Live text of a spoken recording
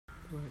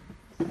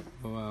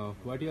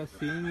What you are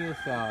seeing is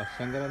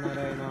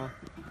Shankaranarayana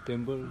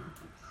temple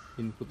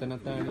in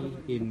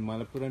Putanathani in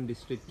Malappuram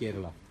district,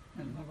 Kerala.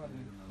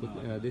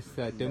 This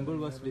temple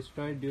was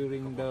destroyed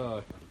during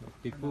the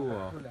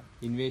Tipu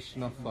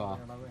invasion of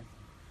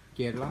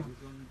Kerala,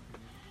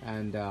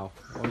 and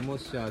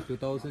almost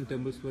 2000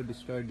 temples were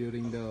destroyed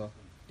during the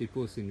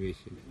Tipu's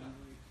invasion.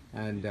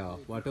 And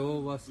whatever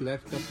was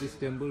left of this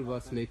temple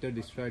was later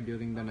destroyed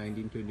during the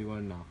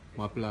 1921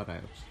 Mappila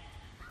riots.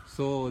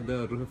 So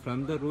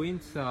from the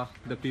ruins,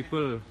 the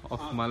people of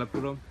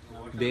Malappuram,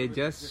 they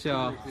just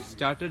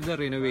started the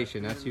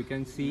renovation. As you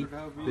can see,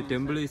 the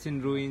temple is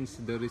in ruins.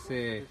 There is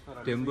a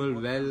temple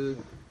well.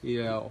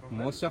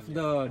 Most of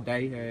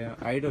the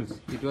idols,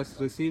 it was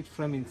received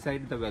from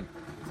inside the well.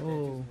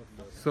 Oh,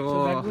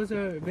 so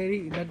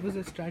that was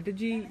a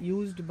strategy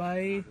used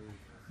by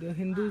the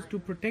Hindus to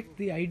protect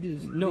the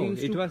idols. No,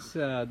 it was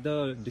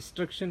the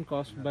destruction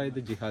caused by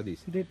the jihadis.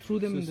 They threw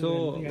them in the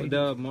well. So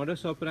the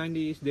modus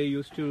operandi is they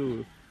used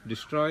to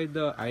destroy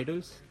the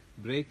idols,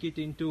 break it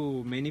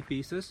into many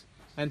pieces,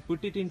 and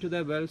put it into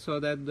the well so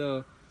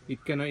that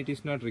it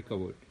is not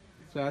recovered.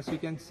 So as you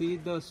can see,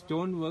 the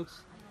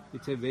stoneworks,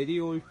 it's a very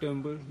old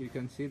temple. You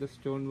can see the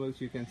stoneworks,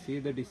 you can see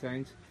the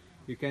designs,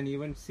 you can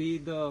even see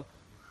the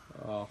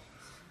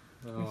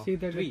see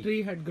that the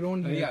tree had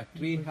grown here. Yeah,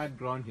 tree had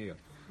grown here.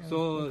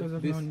 So because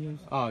of this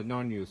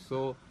non-use.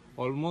 So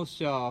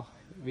almost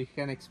we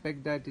can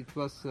expect that it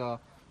was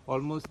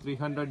almost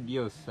 300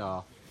 years,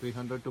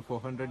 300 to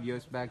 400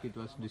 years back it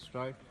was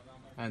destroyed,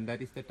 and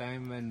that is the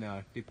time when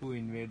Tipu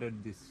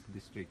invaded this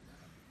district.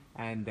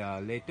 And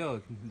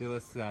later there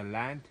was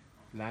land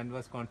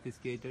was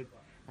confiscated,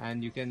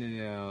 and you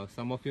can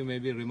some of you may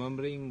be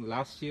remembering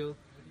last year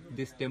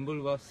this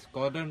temple was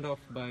cordoned off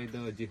by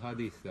the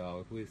jihadis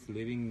who is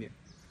living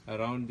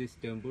around this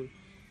temple.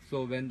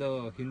 So when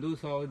the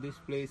Hindus saw this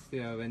place,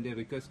 when they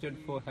requested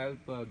for help,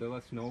 there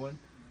was no one.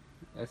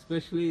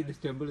 Especially this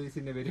temple is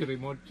in a very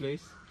remote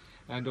place,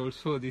 and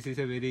also this is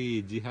a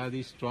very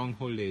jihadi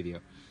stronghold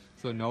area.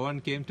 So no one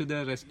came to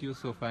the rescue.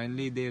 So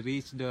finally they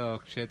reached the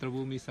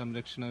Kshetrabhumi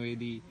Samrakshana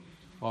Vedi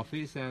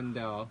office, and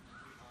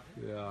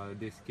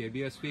this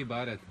KBSV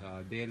Bharat,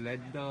 they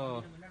led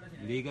the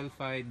legal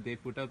fight. They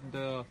put up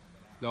the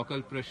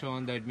local pressure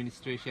on the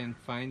administration.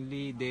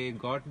 Finally they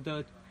got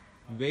the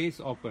ways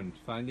opened.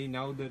 Finally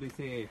now there is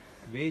a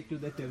way to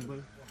the temple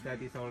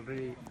that is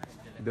already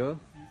there,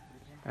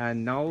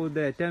 and now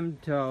the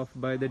attempt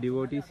by the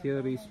devotees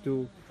here is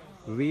to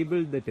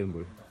rebuild the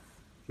temple,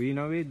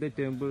 renovate the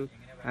temple,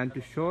 and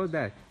to show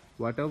that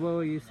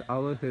whatever is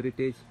our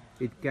heritage,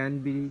 it can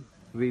be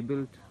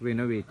rebuilt,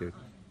 renovated,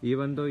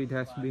 even though it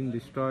has been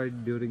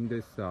destroyed during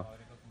this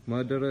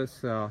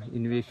murderous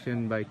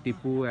invasion by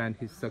Tipu and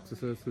his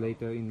successors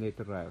later in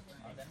later riots.